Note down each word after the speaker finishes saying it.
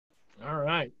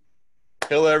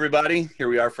Hello, everybody. Here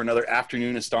we are for another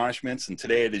Afternoon Astonishments, and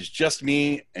today it is just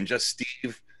me and just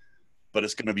Steve, but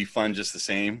it's going to be fun just the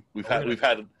same. We've had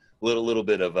a little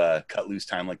bit of a cut loose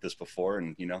time like this before,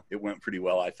 and it went pretty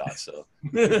well. I thought so.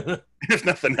 If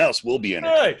nothing else, we'll be in it.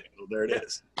 Right. So there it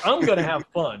is. I'm gonna have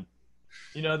fun.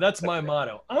 That's my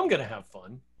motto. I'm gonna have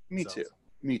fun. Me too.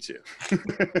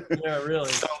 Yeah,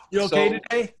 really. You okay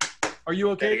today? Are you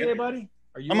okay today, buddy?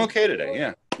 I'm okay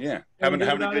today. Yeah. Having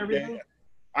a good day.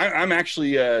 I'm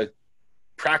actually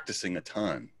practicing a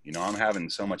ton. I'm having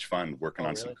so much fun working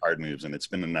on some card moves, and it's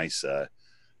been a nice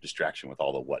distraction with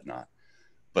all the whatnot.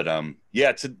 But over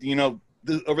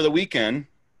the weekend,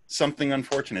 something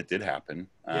unfortunate did happen.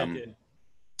 It did.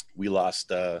 We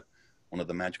lost one of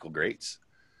the magical greats,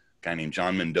 a guy named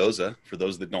John Mendoza. For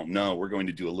those that don't know, we're going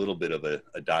to do a little bit of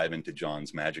a dive into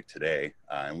John's magic today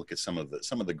and look at some of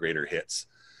the greater hits.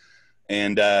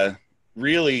 And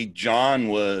really, John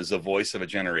was a voice of a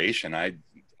generation.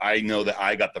 I know that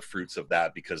I got the fruits of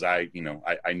that because I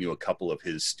knew a couple of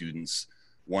his students.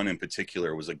 One in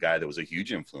particular was a guy that was a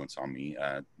huge influence on me,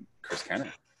 Chris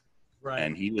Kenner. Right.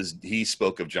 And he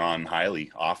spoke of John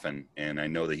highly often, and I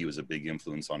know that he was a big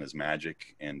influence on his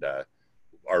magic. And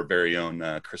our very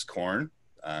own Chris Korn,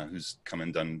 who's come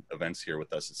and done events here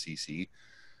with us at CC,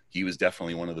 he was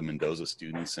definitely one of the Mendoza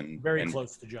students, and very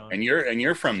close to John. And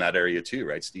you're from that area too,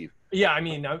 right, Steve? Yeah, I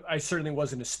mean, I certainly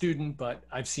wasn't a student, but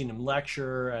I've seen him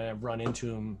lecture, and I've run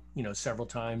into him, several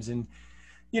times. And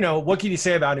what can you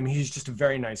say about him? He's just a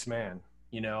very nice man,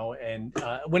 And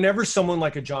whenever someone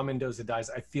like a John Mendoza dies,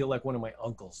 I feel like one of my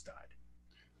uncles died.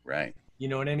 Right. You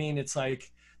know what I mean? It's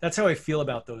like that's how I feel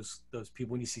about those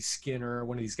people. When you see Skinner,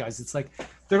 one of these guys, it's like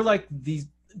they're like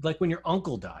when your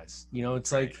uncle dies.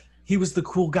 It's like he was the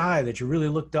cool guy that you really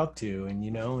looked up to, and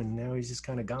and now he's just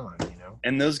kind of gone.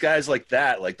 And those guys like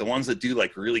that, like the ones that do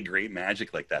like really great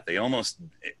magic like that, they almost,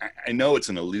 I know it's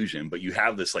an illusion, but you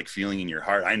have this like feeling in your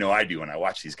heart. I know I do when I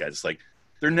watch these guys. It's like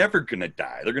they're never gonna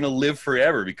die. They're gonna live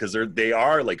forever because they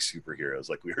are like superheroes,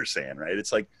 like we were saying, right?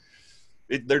 It's like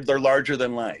they're larger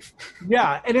than life.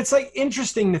 Yeah, and it's like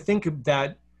interesting to think of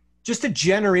that. Just a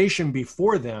generation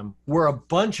before them were a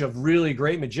bunch of really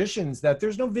great magicians that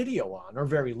there's no video on, or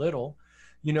very little,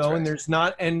 right. And there's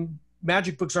not, and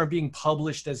magic books aren't being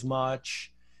published as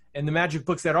much. And the magic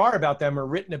books that are about them are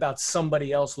written about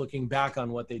somebody else looking back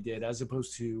on what they did, as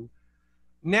opposed to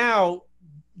now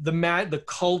the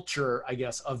culture, I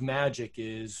guess, of magic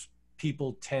is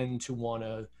people tend to want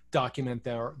to document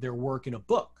their work in a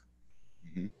book.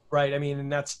 Mm-hmm. Right. I mean,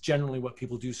 and that's generally what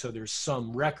people do. So there's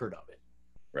some record of it.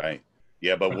 Right.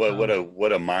 Yeah, but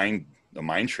what a mind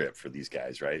trip for these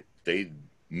guys, right? They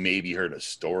maybe heard a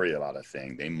story about a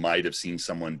thing. They might have seen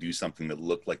someone do something that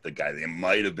looked like the guy. They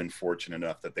might have been fortunate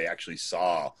enough that they actually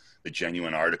saw the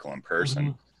genuine article in person.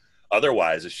 Mm-hmm.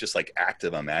 Otherwise, it's just like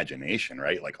active imagination,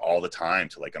 right? Like all the time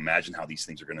to like imagine how these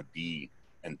things are going to be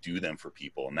and do them for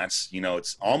people. And that's,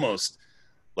 it's almost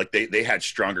like they had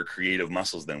stronger creative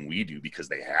muscles than we do because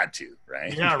they had to,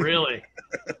 right? Yeah, really.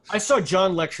 I saw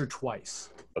John lecture twice.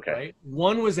 Okay. Right?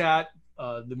 One was at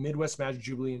the Midwest Magic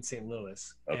Jubilee in St.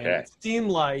 Louis. Okay. And it seemed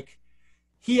like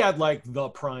he had like the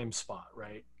prime spot,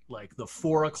 right? Like the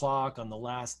 4 o'clock on the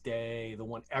last day, the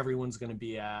one everyone's going to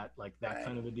be at, like that right.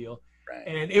 kind of a deal. Right.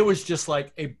 And it was just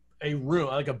like a room,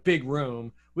 like a big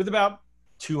room with about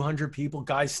 200 people,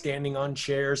 guys standing on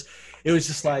chairs. It was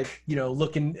just like,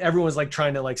 looking, everyone's like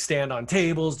trying to like stand on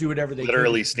tables, do whatever they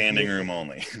literally could. Standing room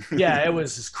only. Yeah, it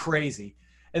was just crazy.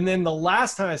 And then the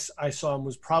last time I saw him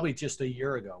was probably just a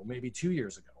year ago, maybe 2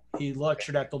 years ago. He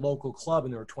lectured at the local club,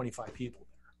 and there were 25 people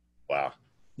there.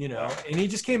 Wow. And he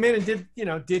just came in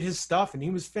and did his stuff, and he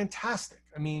was fantastic.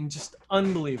 I mean, just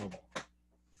unbelievable.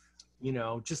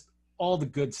 Just all the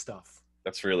good stuff.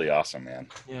 That's really awesome, man.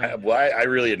 Yeah. I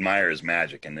really admire his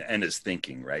magic and his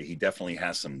thinking, right? He definitely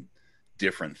has some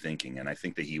different thinking, and I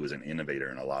think that he was an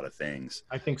innovator in a lot of things.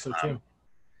 I think so too.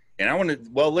 And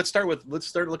let's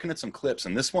start looking at some clips.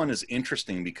 And this one is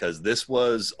interesting because this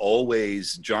was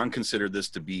always, John considered this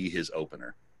to be his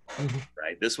opener, mm-hmm.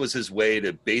 right? This was his way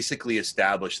to basically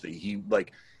establish that he,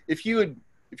 like, if you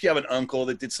have an uncle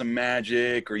that did some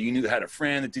magic, or you had a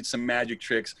friend that did some magic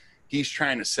tricks, he's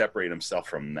trying to separate himself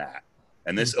from that.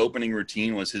 And this mm-hmm. opening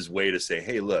routine was his way to say,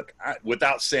 hey, look,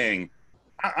 without saying,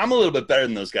 I'm a little bit better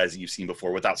than those guys that you've seen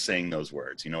before, without saying those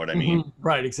words. You know what I mean? Mm-hmm.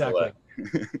 Right, exactly.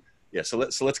 So, yeah, so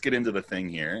let's get into the thing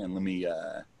here, and let me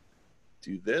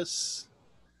do this.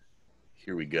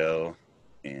 Here we go,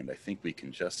 and I think we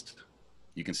can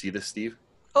you can see this, Steve?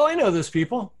 Oh, I know those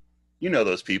people. You know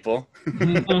those people.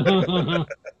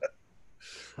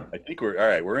 I think we're all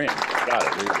right. We're in. Got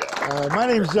it. There you go. My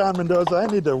name's John Mendoza. I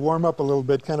need to warm up a little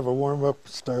bit, kind of a warm-up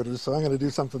starter. So I'm going to do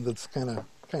something that's kind of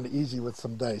easy with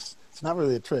some dice. It's not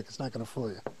really a trick. It's not going to fool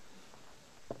you.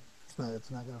 It's not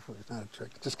going to fool you. It's not a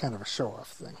trick. It's just kind of a show-off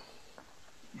thing.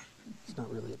 It's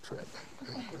not really a trick.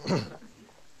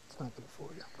 It's not going to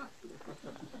fool you.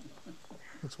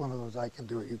 It's one of those I can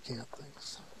do it, you can't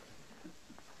things.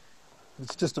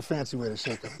 It's just a fancy way to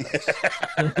shake the dice.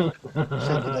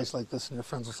 Shake the dice like this, and your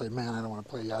friends will say, man, I don't want to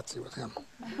play Yahtzee with him.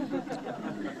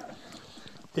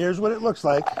 Here's what it looks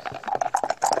like.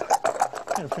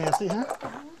 Kind of fancy, huh?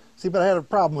 See, but I had a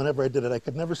problem whenever I did it. I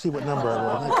could never see what number I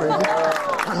rolled. Isn't that crazy?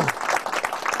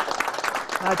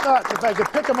 And I thought if I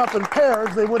could pick them up in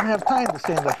pairs, they wouldn't have time to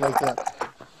stand up like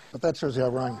that. But that shows you how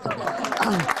wrong you can be.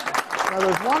 Now,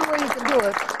 there's one way you can do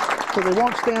it so they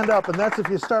won't stand up, and that's if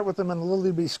you start with them in a little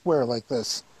bitty square like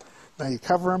this. Now you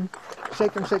cover them,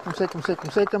 shake them, shake them, shake them, shake them,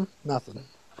 shake them, nothing.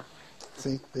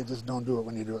 See, they just don't do it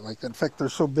when you do it like that. In fact, they're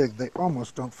so big, they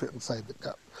almost don't fit inside the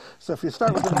cup. So if you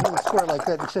start with them in a little square like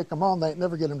that, you shake them all night,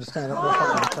 never get them to stand up.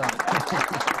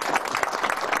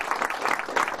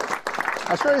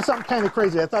 I'll show you something kind of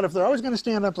crazy. I thought if they're always going to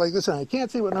stand up like this and I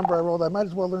can't see what number I rolled, I might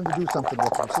as well learn to do something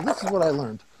with them. So this is what I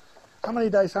learned. How many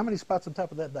dice, how many spots on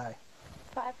top of that die?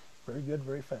 5. Very good,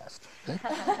 very fast.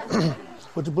 Okay.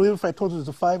 Would you believe if I told you there's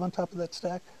a 5 on top of that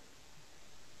stack?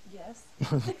 Yes. I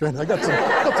got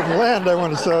some land I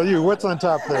want to sell you. What's on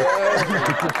top there?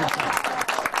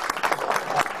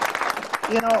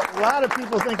 You know, a lot of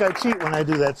people think I cheat when I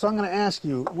do that, so I'm going to ask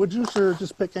you, would you, sir,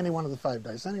 just pick any one of the 5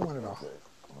 dice? Any one at all? Oh,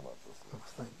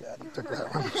 thank God you took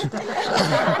that one.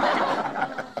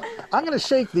 I'm going to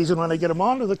shake these, and when I get them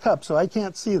onto the cup so I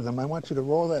can't see them, I want you to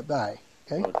roll that die.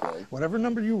 Okay? Whatever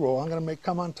number you roll, I'm going to make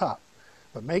come on top.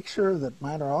 But make sure that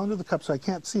mine are all into the cup so I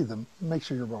can't see them. Make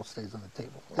sure your roll stays on the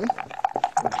table. Okay?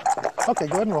 Okay,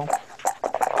 go ahead and roll.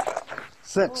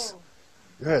 6.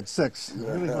 Good, 6. I'm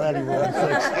really glad you rolled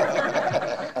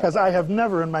 6. Because I have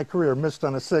never in my career missed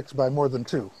on a 6 by more than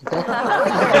 2. Okay?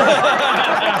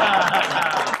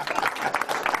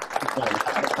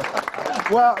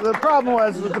 Well, the problem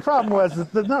was that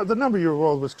the number you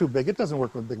rolled was too big. It doesn't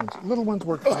work with big ones. Little ones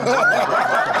work fine.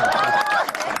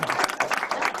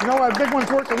 You know why big ones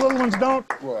work and little ones don't?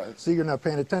 What? See, you're not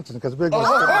paying attention because big ones.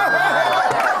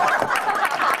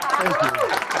 Thank you.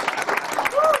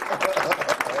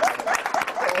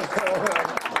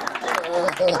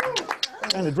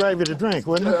 Kind of drive you to drink,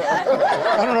 wouldn't it?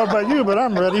 I don't know about you, but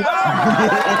I'm ready.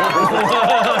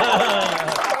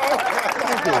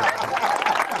 Thank you.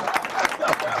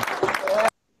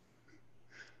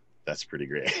 That's pretty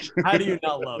great. How do you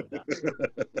not love that?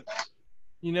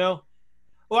 You know?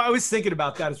 Well, I was thinking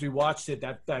about that as we watched it,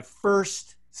 that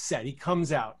first set. He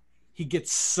comes out. He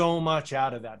gets so much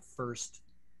out of that first,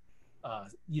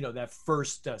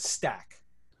 stack.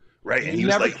 Right, and he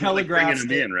was like bringing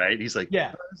him in, right? He's like,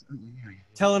 yeah,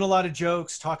 telling a lot of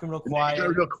jokes, talking real quiet. He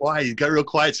got real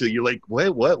quiet. So you're like,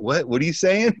 what are you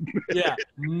saying? Yeah,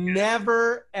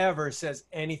 never ever says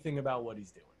anything about what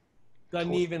he's doing.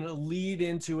 Doesn't even lead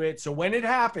into it. So when it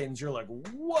happens, you're like,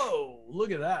 whoa,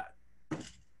 look at that.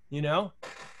 You know?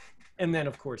 And then,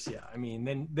 of course, yeah, I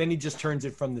mean, then he just turns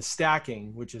it from the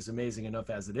stacking, which is amazing enough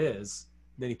as it is.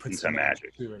 Then he puts some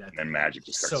magic to it. And then magic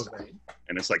just starts. So great.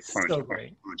 And it's like punch,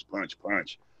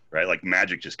 punch, right? Like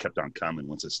magic just kept on coming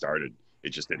once it started.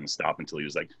 It just didn't stop until he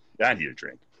was like, I need a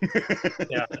drink.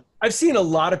 Yeah. I've seen a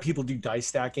lot of people do dice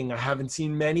stacking. I haven't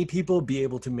seen many people be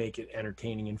able to make it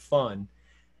entertaining and fun.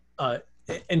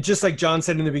 And just like John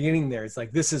said in the beginning there, it's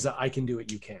like, this is I can do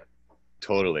it, you can't.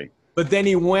 Totally. But then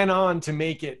he went on to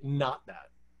make it not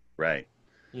that. Right.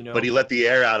 You know? But he let the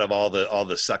air out of all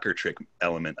the sucker trick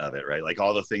element of it, right? Like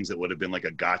all the things that would have been like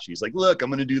a gotcha. He's like, look, I'm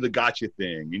going to do the gotcha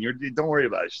thing. And don't worry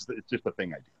about it. It's just a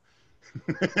thing I do.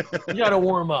 You got to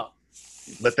warm up.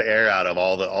 Let the air out of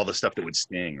all the stuff that would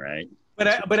sting, right?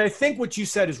 But I think what you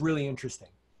said is really interesting.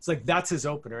 It's like, that's his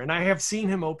opener. And I have seen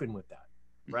him open with that.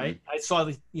 Right. Mm-hmm. I saw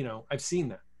I've seen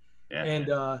that. Yeah. And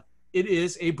it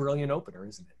is a brilliant opener,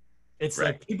 isn't it? It's right.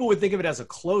 Like people would think of it as a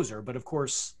closer, but of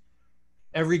course,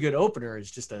 every good opener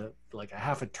is just a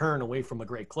half a turn away from a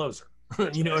great closer.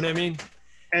 You know what I mean?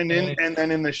 And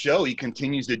then in the show, he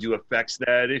continues to do effects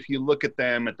that if you look at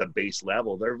them at the base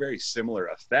level, they're very similar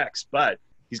effects, but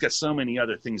he's got so many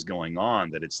other things going on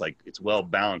that it's like, it's well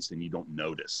balanced and you don't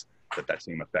notice that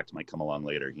same effect might come along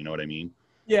later. You know what I mean?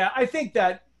 Yeah. I think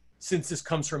that since this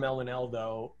comes from L&L,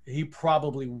 though, he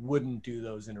probably wouldn't do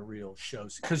those in a real show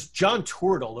because John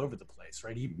toured all over the place,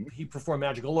 right? He performed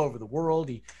magic all over the world.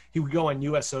 He would go on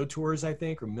USO tours, I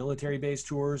think, or military base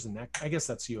tours, and I guess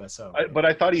that's USO. But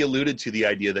I thought he alluded to the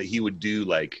idea that he would do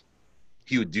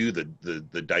he would do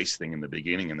the dice thing in the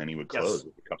beginning, and then he would close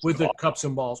with the cups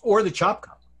and balls or the chop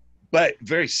cup. But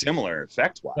very similar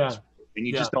effect-wise. Yeah. And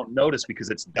you just don't notice because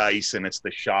it's dice and it's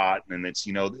the shot and it's,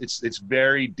 you know, it's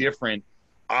very different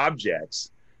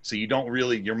objects. So you don't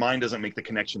really, your mind doesn't make the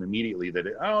connection immediately that,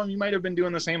 you might have been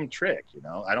doing the same trick, you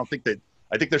know? I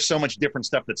think there's so much different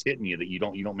stuff that's hitting you that you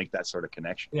don't make that sort of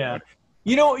connection. Yeah.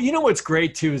 You know what's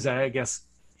great too is that I guess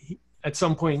at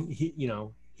some point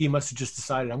he must have just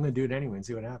decided I'm going to do it anyway and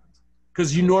see what happens.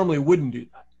 Because you normally wouldn't do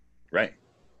that. Right.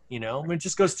 You know, it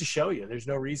just goes to show you there's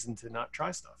no reason to not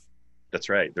try stuff. That's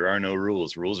right. There are no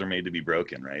rules. Rules are made to be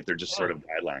broken, right? They're just sort of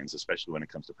guidelines, especially when it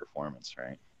comes to performance,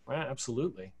 right? Right.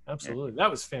 Absolutely. Absolutely. Yeah.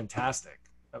 That was fantastic.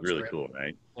 That was really great. cool,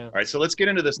 right? Yeah. All right, so let's get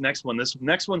into this next one. This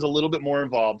next one's a little bit more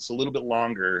involved. It's a little bit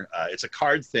longer. It's a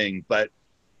card thing, but,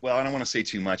 well, I don't want to say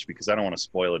too much because I don't want to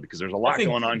spoil it because there's a lot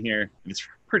going on here. And it's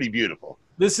pretty beautiful.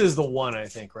 This is the one, I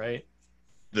think, right?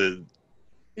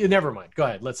 Never mind. Go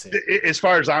ahead. Let's see. As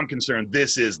far as I'm concerned,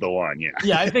 this is the one. Yeah.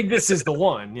 Yeah, I think this is the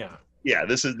one. Yeah. Yeah,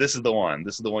 this is the one.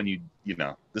 This is the one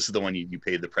this is the one you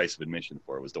paid the price of admission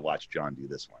for, was to watch John do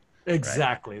this one.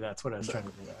 Exactly. Right? That's what I was trying to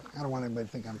do. I don't want anybody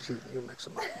to think I'm cheating. You mix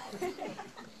them up.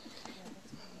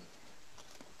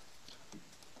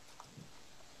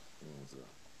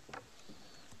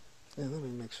 Yeah, let me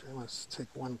make sure. I want to take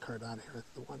one card out of here.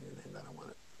 The one you named, I don't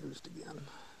want it used again.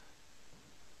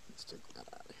 Let's take that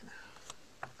out of here.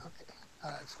 Okay.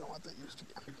 I just don't want that used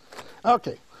again.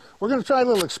 Okay. We're going to try a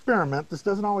little experiment. This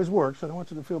doesn't always work, so I don't want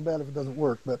you to feel bad if it doesn't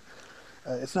work, but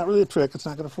it's not really a trick. It's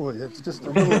not going to fool you. It's just a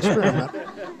little experiment.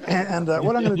 And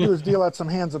what I'm going to do is deal out some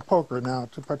hands of poker. Now,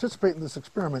 to participate in this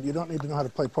experiment, you don't need to know how to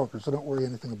play poker, so don't worry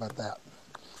anything about that.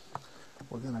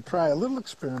 We're going to try a little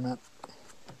experiment,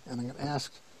 and I'm going to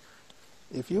ask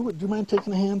if you would, do you mind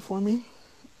taking a hand for me?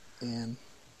 And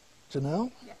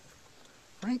Janelle? Yes.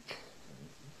 Frank?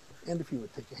 And if you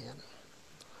would take a hand.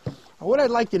 What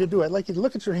I'd like you to do, I'd like you to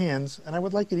look at your hands, and I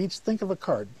would like you to each think of a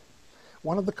card,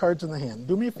 one of the cards in the hand.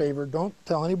 Do me a favor, don't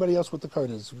tell anybody else what the card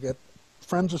is. If you've got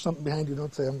friends or something behind you,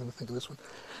 don't say, I'm going to think of this one.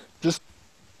 Just,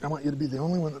 I want you to be the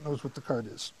only one that knows what the card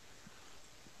is.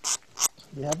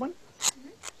 You have one? Mm-hmm.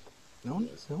 No one?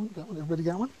 No one? Got one? Everybody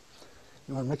got one?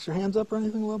 You want to mix your hands up or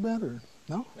anything a little bit, or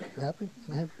no? You're happy?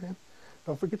 Can I have your hand?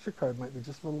 Don't forget your card. Might be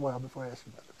just a little while before I ask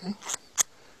you about it, okay?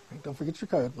 Right, don't forget your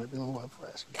card. Might be a little while before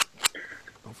I ask you about it.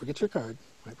 Don't forget your card.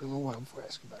 Might be a little while before I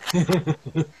ask you about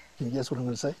it. Can you guess what I'm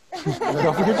going to say?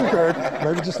 Don't forget your card.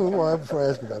 Might be just a little while before I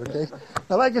ask you about it, okay?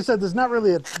 Now, like I said, there's not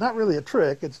really a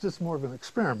trick. It's just more of an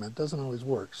experiment. It doesn't always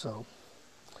work, so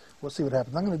we'll see what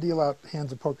happens. I'm going to deal out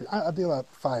hands of poker. I'll deal out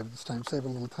 5 this time, save a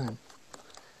little time.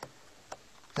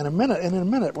 In a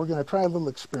minute, we're going to try a little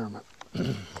experiment.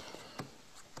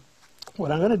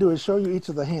 What I'm going to do is show you each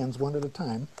of the hands one at a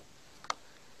time.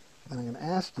 And I'm going to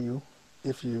ask you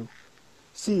if you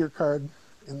see your card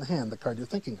in the hand, the card you're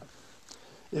thinking of.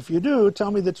 If you do,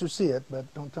 tell me that you see it,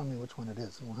 but don't tell me which one it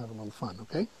is, and we'll have a little fun,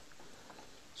 okay?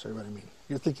 Sorry what I mean.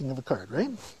 You're thinking of a card, right?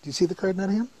 Do you see the card in that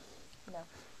hand? No.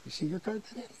 You see your card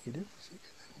in that hand? You do? You see your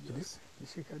card in that hand? You do? You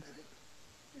see your card in that hand?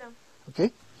 No.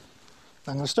 Okay.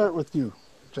 I'm going to start with you,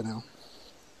 Janelle.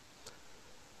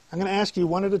 I'm going to ask you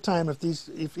one at a time if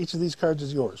each of these cards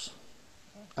is yours.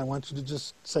 I want you to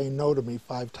just say no to me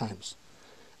 5 times.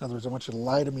 In other words, I want you to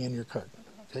lie to me in your card.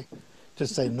 Okay?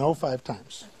 Just say no 5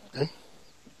 times. Okay?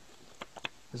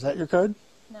 Is that your card?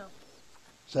 No.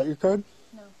 Is that your card?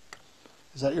 No.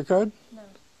 Is that your card? No.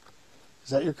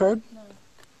 Is that your card? No.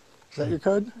 Is that your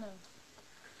card? No.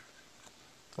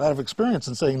 A lot of experience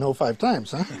in saying no 5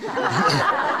 times, huh?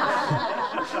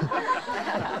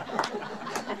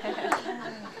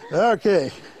 Okay.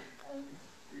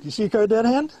 Do you see a card in that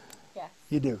hand? Yes.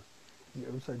 You do.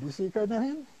 I'm sorry, do you see a card in that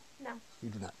hand? No. You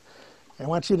do not. I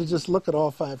want you to just look at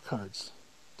all 5 cards.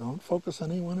 Don't focus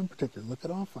on any one in particular. Look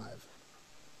at all 5.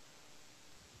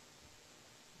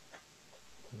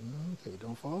 Okay,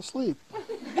 don't fall asleep.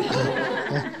 Okay,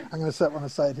 I'm going to set one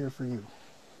aside here for you.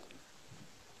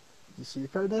 You see your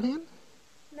card in that hand?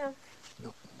 No.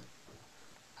 No.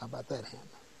 How about that hand?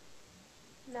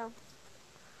 No.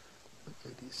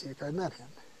 Okay, do you see a card in that hand?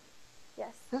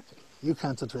 Yes. Okay. You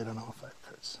concentrate on all 5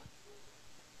 cards.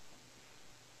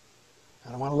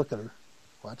 I don't want to look at her.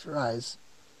 Watch your eyes.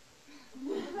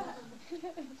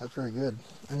 That's very good.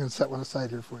 I'm going to set one aside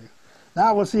here for you.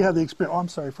 Now we'll see how the experience... Oh, I'm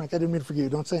sorry, Frank. I didn't mean to forget you.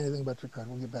 Don't say anything about your card.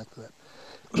 We'll get back to that.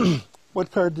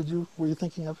 What card were you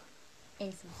thinking of?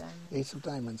 Ace of diamonds. Ace of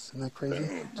diamonds. Isn't that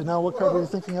crazy? Janelle, what card were you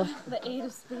thinking of? The 8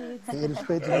 of spades. The 8 of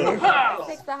spades. 6 of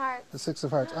hearts. The 6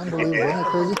 of hearts. Unbelievable. Isn't that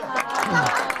crazy?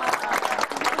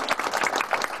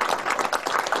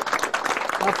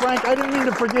 Now, Frank, I didn't mean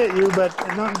to forget you, but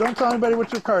don't tell anybody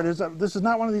what your card is. This is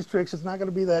not one of these tricks. It's not going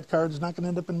to be that card. It's not going to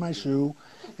end up in my shoe.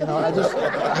 You know, I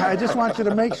just want you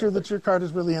to make sure that your card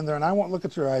is really in there, and I won't look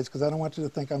at your eyes because I don't want you to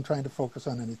think I'm trying to focus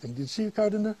on anything. Did you see your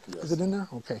card in there? Yes. Is it in there?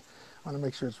 Okay. I want to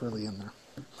make sure it's really in there.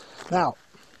 Now,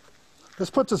 this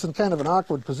puts us in kind of an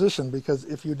awkward position because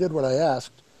if you did what I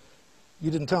asked, you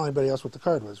didn't tell anybody else what the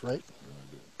card was, right?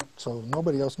 So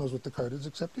nobody else knows what the card is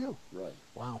except you. Right.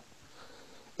 Wow.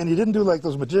 And you didn't do like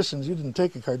those magicians. You didn't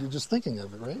take a card. You're just thinking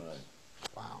of it, right?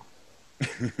 Wow.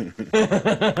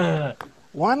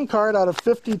 One card out of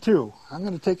 52. I'm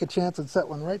going to take a chance and set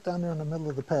one right down there in the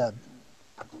middle of the pad.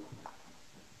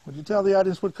 Would you tell the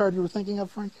audience what card you were thinking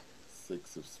of, Frank?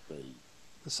 6 of spades.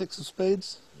 The 6 of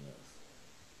spades? Yes.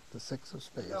 The 6 of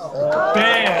spades. Oh.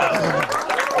 Bam!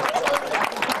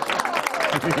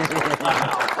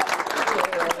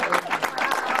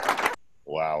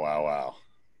 Wow.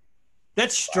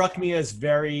 That struck me as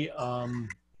very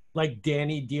like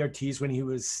Danny DRT's when he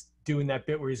was doing that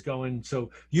bit where he's going, so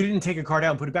you didn't take a card out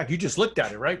and put it back, you just looked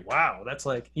at it, right? Wow, that's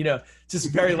like, you know,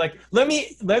 just very like, let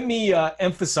me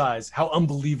emphasize how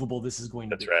unbelievable this is going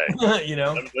to be. That's right. You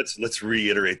know, let's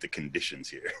reiterate the conditions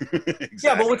here. Exactly.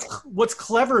 Yeah, but what's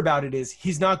clever about it is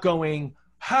he's not going,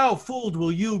 how fooled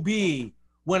will you be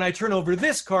when I turn over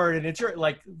this card, and it's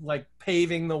like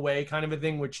paving the way kind of a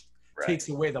thing, which takes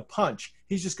away the punch.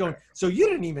 He's just going, so you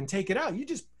didn't even take it out, you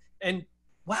just, and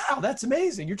wow, that's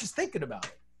amazing, you're just thinking about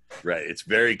it. Right. It's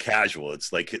very casual.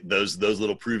 It's like those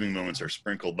little proving moments are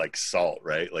sprinkled like salt,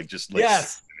 right? Like just like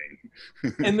yes.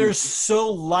 And they're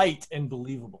so light and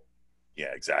believable.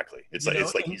 Yeah, exactly. It's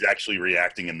like he's actually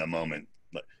reacting in the moment,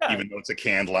 even though it's a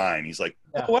canned line. He's like,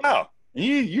 oh, wow,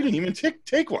 you didn't even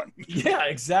take one. Yeah,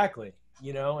 exactly.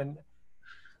 You know, and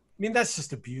I mean that's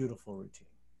just a beautiful routine.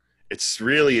 It's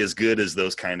really as good as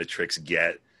those kind of tricks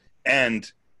get.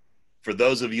 And for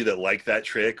those of you that like that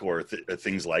trick or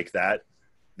things like that,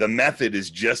 the method is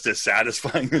just as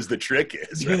satisfying as the trick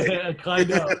is, right? Yeah, kind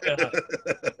of. Yeah.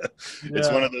 It's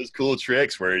one of those cool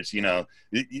tricks where it's, you know,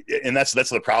 and that's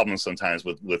the problem sometimes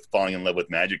with falling in love with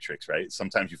magic tricks, right?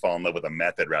 Sometimes you fall in love with a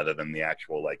method rather than the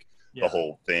actual, like, the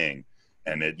whole thing.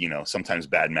 And it, you know, sometimes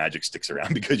bad magic sticks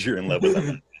around because you're in love with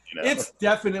them. You know? It's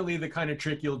definitely the kind of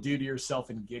trick you'll do to yourself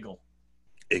and giggle.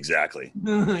 Exactly.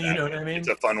 You know what I mean? It's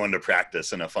a fun one to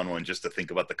practice and a fun one just to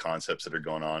think about the concepts that are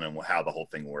going on and how the whole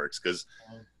thing works, because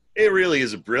it really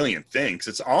is a brilliant thing. Because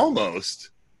it's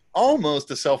almost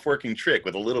a self-working trick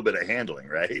with a little bit of handling,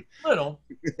 right? Little,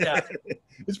 yeah.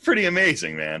 It's pretty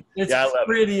amazing, man. It's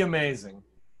pretty amazing.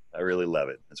 I really love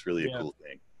it. It's really a cool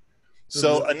thing.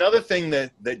 So another thing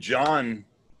that John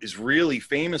is really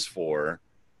famous for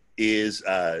is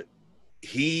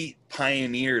he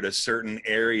pioneered a certain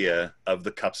area of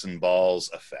the cups and balls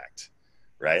effect,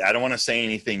 right? I don't want to say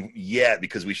anything yet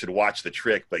because we should watch the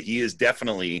trick, but he is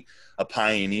definitely a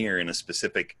pioneer in a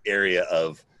specific area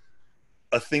of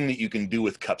a thing that you can do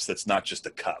with cups that's not just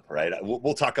a cup, right?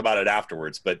 We'll talk about it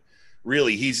afterwards, but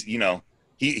really he's, you know,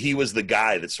 he was the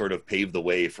guy that sort of paved the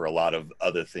way for a lot of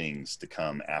other things to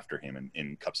come after him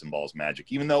in cups and balls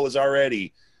magic, even though it was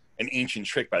already an ancient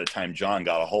trick by the time John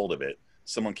got a hold of it.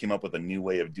 Someone came up with a new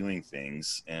way of doing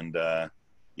things, and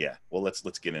yeah, well, let's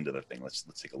get into the thing. Let's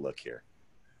take a look here.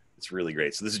 It's really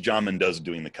great. So this is John Mendoza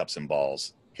doing the cups and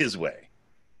balls his way.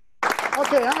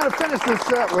 Okay, I'm going to finish this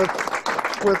set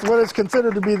with what is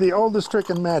considered to be the oldest trick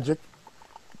in magic.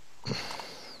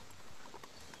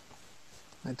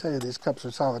 I tell you, these cups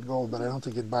are solid gold, but I don't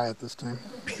think you'd buy it this time.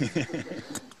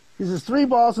 These is 3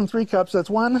 balls and 3 cups.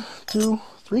 That's 1, 2,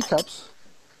 3 cups,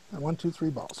 and 1, 2, 3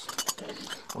 balls.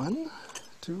 1,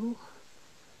 2,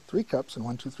 3 cups, and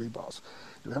 1, 2, 3 balls.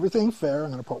 Do everything fair. I'm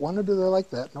going to put 1 under there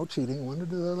like that, no cheating. 1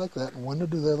 under there like that, and 1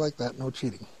 under there like that, no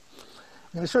cheating.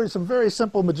 I'm going to show you some very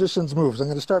simple magician's moves. I'm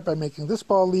going to start by making this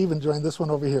ball leave and join this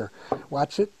one over here.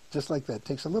 Watch it, just like that.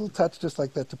 Takes a little touch, just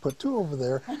like that, to put 2 over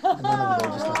there, and 1 over there,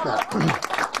 just like that.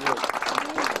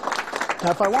 Now,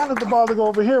 if I wanted the ball to go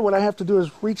over here, what I have to do is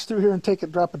reach through here and take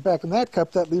it, drop it back in that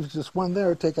cup. That leaves just 1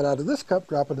 there. Take it out of this cup,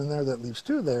 drop it in there. That leaves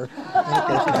 2 there. And it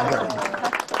goes together.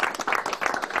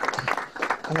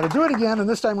 I'm going to do it again, and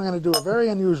this time I'm going to do a very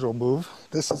unusual move.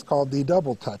 This is called the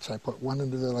double touch. I put 1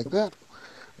 into there like that,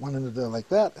 1 into there like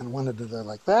that, and 1 into there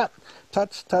like that.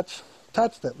 Touch, touch,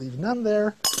 touch. That leaves none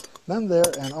there,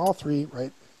 and all 3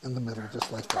 right in the middle, just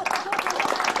like that.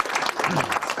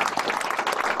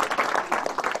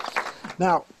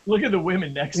 Now, look at the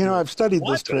women next to I've studied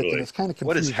this trick, and it's kind of confusing.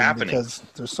 What is happening? Because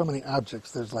there's so many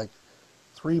objects. There's like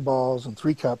 3 balls and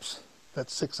 3 cups.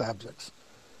 That's 6 objects.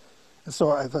 And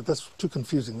so I thought that's too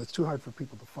confusing. That's too hard for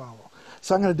people to follow.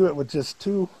 So I'm going to do it with just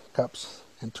 2 cups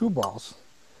and 2 balls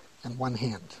and one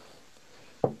hand.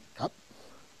 Cup,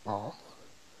 ball,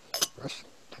 brush,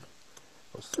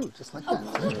 goes through just like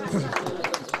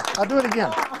that. I'll do it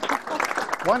again.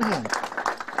 One hand,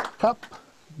 cup,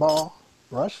 ball,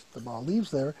 brush, the ball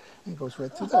leaves there and goes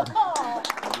right through there.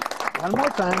 One more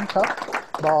time,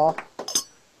 cup, ball,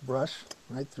 brush,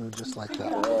 right through just like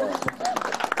that.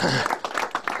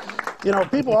 You know,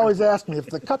 people always ask me if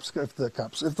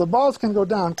the balls can go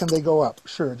down, can they go up?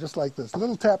 Sure, just like this. A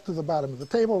little tap to the bottom of the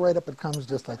table, right up it comes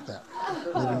just like that.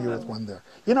 Leaving you with one there.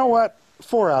 You know what?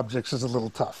 4 objects is a little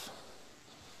tough.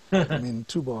 I mean,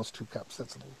 2 balls, 2 cups,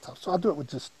 that's a little tough. So I'll do it with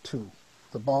just 2.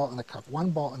 The ball and a cup. 1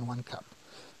 ball and 1 cup.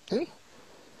 Okay?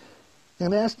 I'm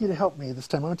going to ask you to help me this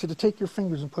time. I want you to take your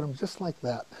fingers and put them just like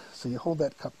that. So you hold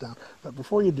that cup down. But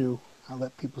before you do, I'll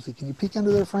let people see. Can you peek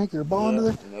under there, Frank? Your ball under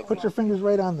there? Nothing. Put your fingers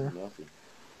right on there. Nothing.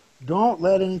 Don't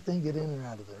let anything get in or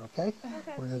out of there, okay?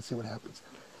 We're going to see what happens.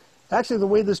 Actually, the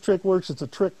way this trick works, it's a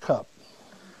trick cup.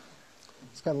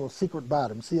 It's got a little secret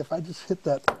bottom. See, if I just hit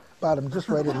that bottom just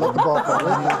right and let the ball go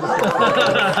right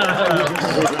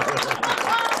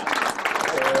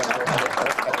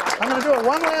I'm going to do it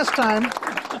one last time.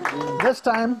 This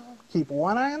time, keep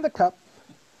one eye on the cup,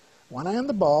 one eye on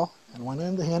the ball, and one eye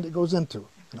on the hand it goes into.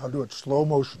 And I'll do it slow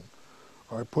motion.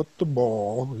 I put the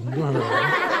ball in the hand.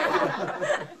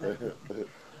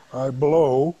 I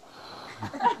blow.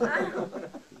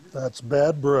 That's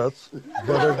bad breath,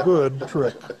 but a good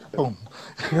trick. Boom.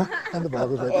 And the ball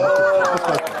goes right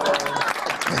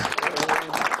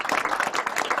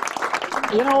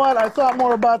back in. You know what? I thought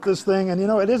more about this thing, and you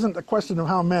know, it isn't a question of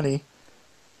how many.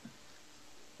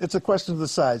 It's a question of the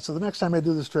size. So the next time I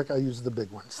do this trick, I'll use the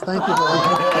big ones. Thank you very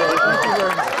much. Thank you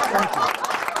very much. Thank you.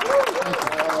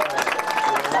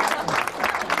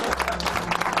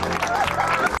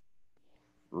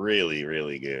 Really,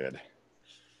 really good.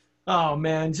 Oh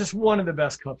man, just one of the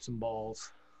best cups and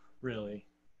balls, really.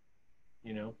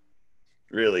 You know,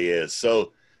 Really is.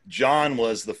 So John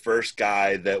was the first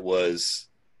guy that was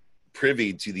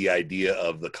privy to the idea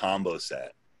of the combo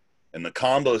set, and the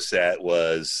combo set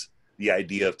was the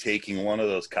idea of taking one of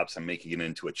those cups and making it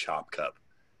into a chop cup.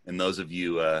 And those of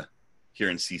you here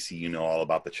in CC, you know all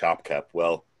about the chop cup.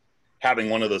 Well, having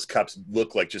one of those cups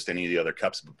look like just any of the other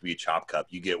cups, but be a chop cup,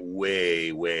 you get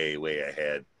way, way, way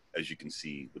ahead, as you can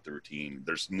see with the routine.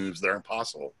 There's moves that aren't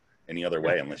possible any other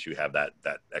way unless you have that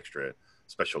extra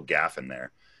special gaff in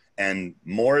there. And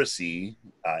Morrissey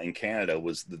in Canada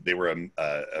they were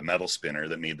a metal spinner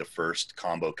that made the first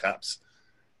combo cups.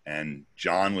 And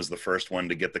John was the first one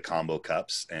to get the combo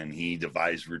cups, and he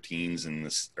devised routines in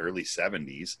the early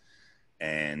 70s.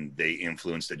 And they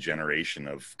influenced a generation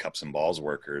of cups and balls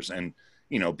workers. And,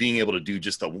 you know, being able to do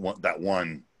just that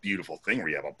one beautiful thing where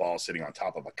you have a ball sitting on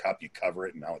top of a cup, you cover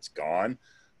it, and now it's gone.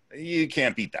 You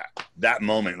can't beat that. That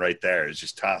moment right there is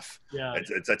just tough. Yeah,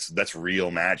 that's real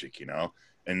magic, you know.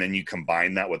 And then you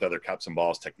combine that with other cups and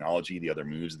balls technology, the other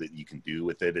moves that you can do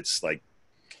with it. It's like,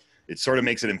 it sort of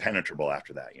makes it impenetrable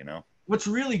after that, you know. What's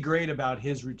really great about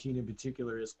his routine in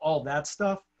particular is all that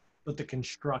stuff, but the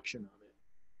construction of it.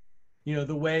 You know,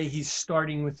 the way he's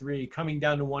starting with 3, coming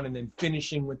down to 1, and then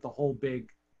finishing with the whole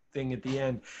big thing at the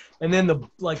end. And then the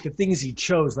things he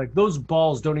chose, like those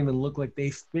balls don't even look like they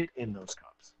fit in those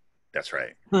cups. That's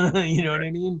right. You know what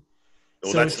I mean?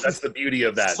 Well, So that's the beauty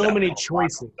of that. So that many Paul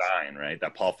choices. Fox design, right?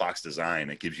 That Paul Fox design.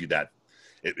 It gives you that.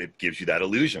 It gives you that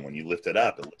illusion when you lift it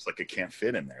up. It looks like it can't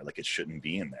fit in there, like it shouldn't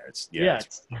be in there. It's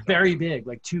very big,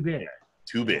 like too big. Yeah,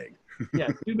 too big. Yeah,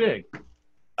 too big.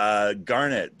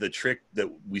 Garnet, the trick that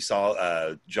we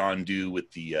saw John do with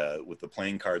the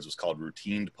playing cards was called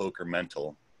routined poker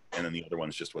mental, and then the other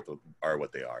ones just what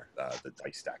they are, the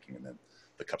dice stacking and then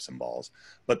the cups and balls.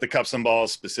 But the cups and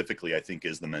balls specifically, I think,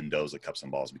 is the Mendoza cups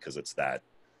and balls, because it's that,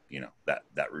 you know,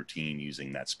 that routine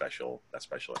using that special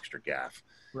extra gaff.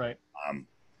 Right.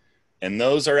 And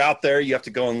those are out there. You have to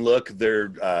go and look.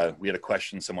 There, we had a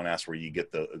question. Someone asked where you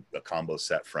get the combo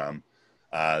set from.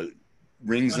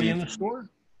 Rings in the store.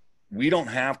 We don't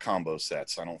have combo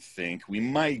sets, I don't think. We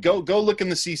might go look in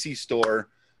the CC store,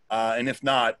 and if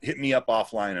not, hit me up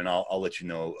offline, and I'll let you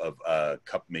know of a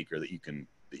cup maker that you can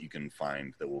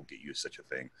find that will get you such a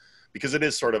thing, because it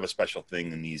is sort of a special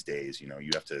thing in these days. You know, you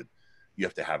have to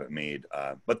have it made.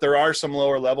 But there are some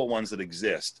lower level ones that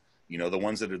exist. You know, the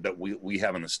ones that we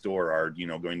have in the store are, you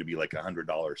know, going to be like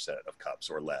 $100 set of cups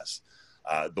or less.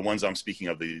 The ones I'm speaking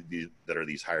of, that are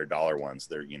these higher dollar ones,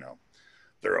 they're, you know,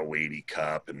 they're a weighty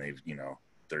cup, and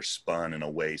they're spun in a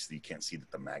way so you can't see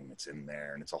that the magnet's in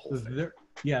there, and it's a whole thing.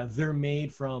 They're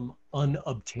made from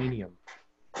unobtainium.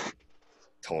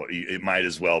 Totally, it might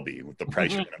as well be with the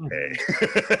price you're going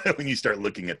to pay when you start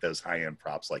looking at those high-end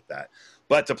props like that.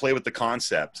 But to play with the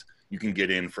concept, you can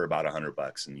get in for about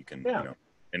 $100, and you can, you know,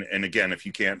 and again, if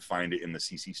you can't find it in the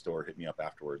CC store, hit me up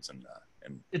afterwards. And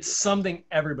it's something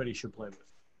everybody should play with.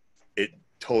 It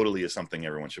totally is something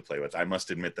everyone should play with. I must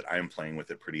admit that I am playing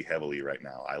with it pretty heavily right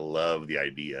now. I love the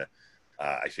idea.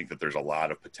 I think that there's a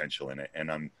lot of potential in it,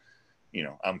 and I'm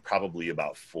probably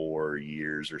about 4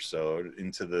 years or so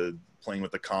into the playing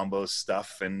with the combo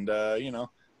stuff, and you know,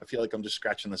 I feel like I'm just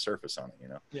scratching the surface on it, you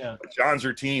know. Yeah. But John's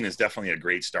routine is definitely a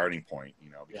great starting point, you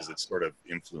know, because it's sort of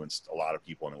influenced a lot of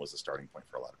people, and it was a starting point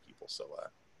for a lot of people. So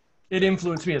it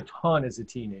influenced me a ton as a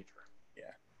teenager. Yeah,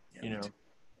 you know,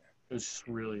 it was just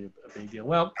really a big deal.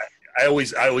 Well, I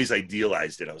always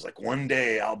idealized it. I was like, one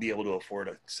day I'll be able to afford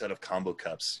a set of combo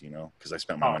cups, you know, because I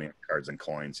spent my money on cards and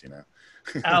coins, you know.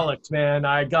 Alex, man,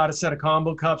 I got a set of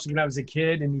combo cups when I was a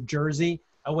kid in New Jersey.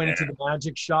 I went into the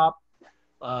magic shop,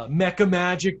 Mecca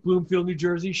Magic, Bloomfield, New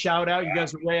Jersey. Shout out. You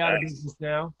guys are way out of business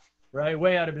now, right?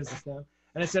 Way out of business now.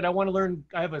 And I said, I want to learn.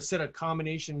 I have a set of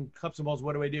combination cups and balls.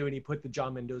 What do I do? And he put the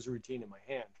John Mendoza routine in my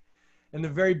hand. In the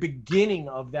very beginning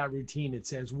of that routine, it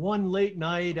says, one late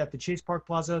night at the Chase Park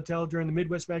Plaza Hotel during the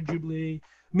Midwest Mag Jubilee,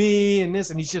 me and this.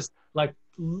 And he's just like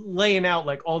laying out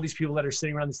like all these people that are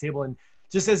sitting around this table. And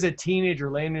just as a teenager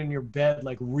laying in your bed,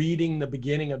 like reading the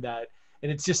beginning of that.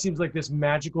 And it just seems like this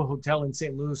magical hotel in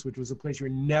St. Louis, which was a place you're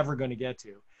never going to get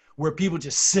to, where people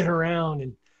just sit around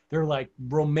and they're like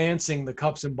romancing the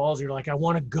cups and balls. You're like, I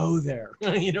want to go there.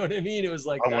 You know what I mean? It was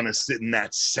like, I want to sit in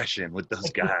that session with those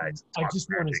guys. I just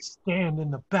want to stand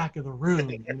in the back of the room.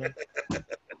 You know?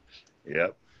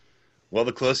 Yep. Well,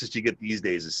 the closest you get these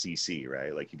days is CC,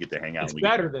 right? Like you get to hang out. It's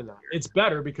better than that. It's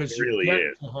better because it really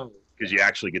is. Because you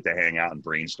actually get to hang out and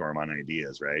brainstorm on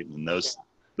ideas, right? And those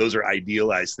are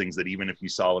idealized things that even if you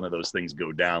saw one of those things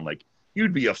go down, like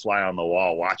you'd be a fly on the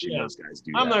wall watching those guys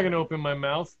do that. I'm not going to open my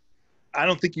mouth. I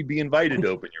don't think you'd be invited to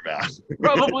open your mouth.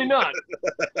 Probably not.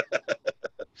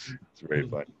 It's very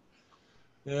funny.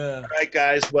 Yeah. All right,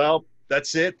 guys. Well,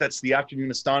 that's it. That's the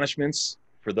Afternoon Astonishments.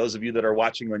 For those of you that are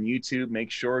watching on YouTube, make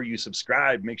sure you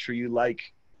subscribe, make sure you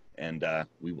like, and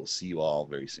we will see you all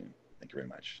very soon. Thank you very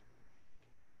much.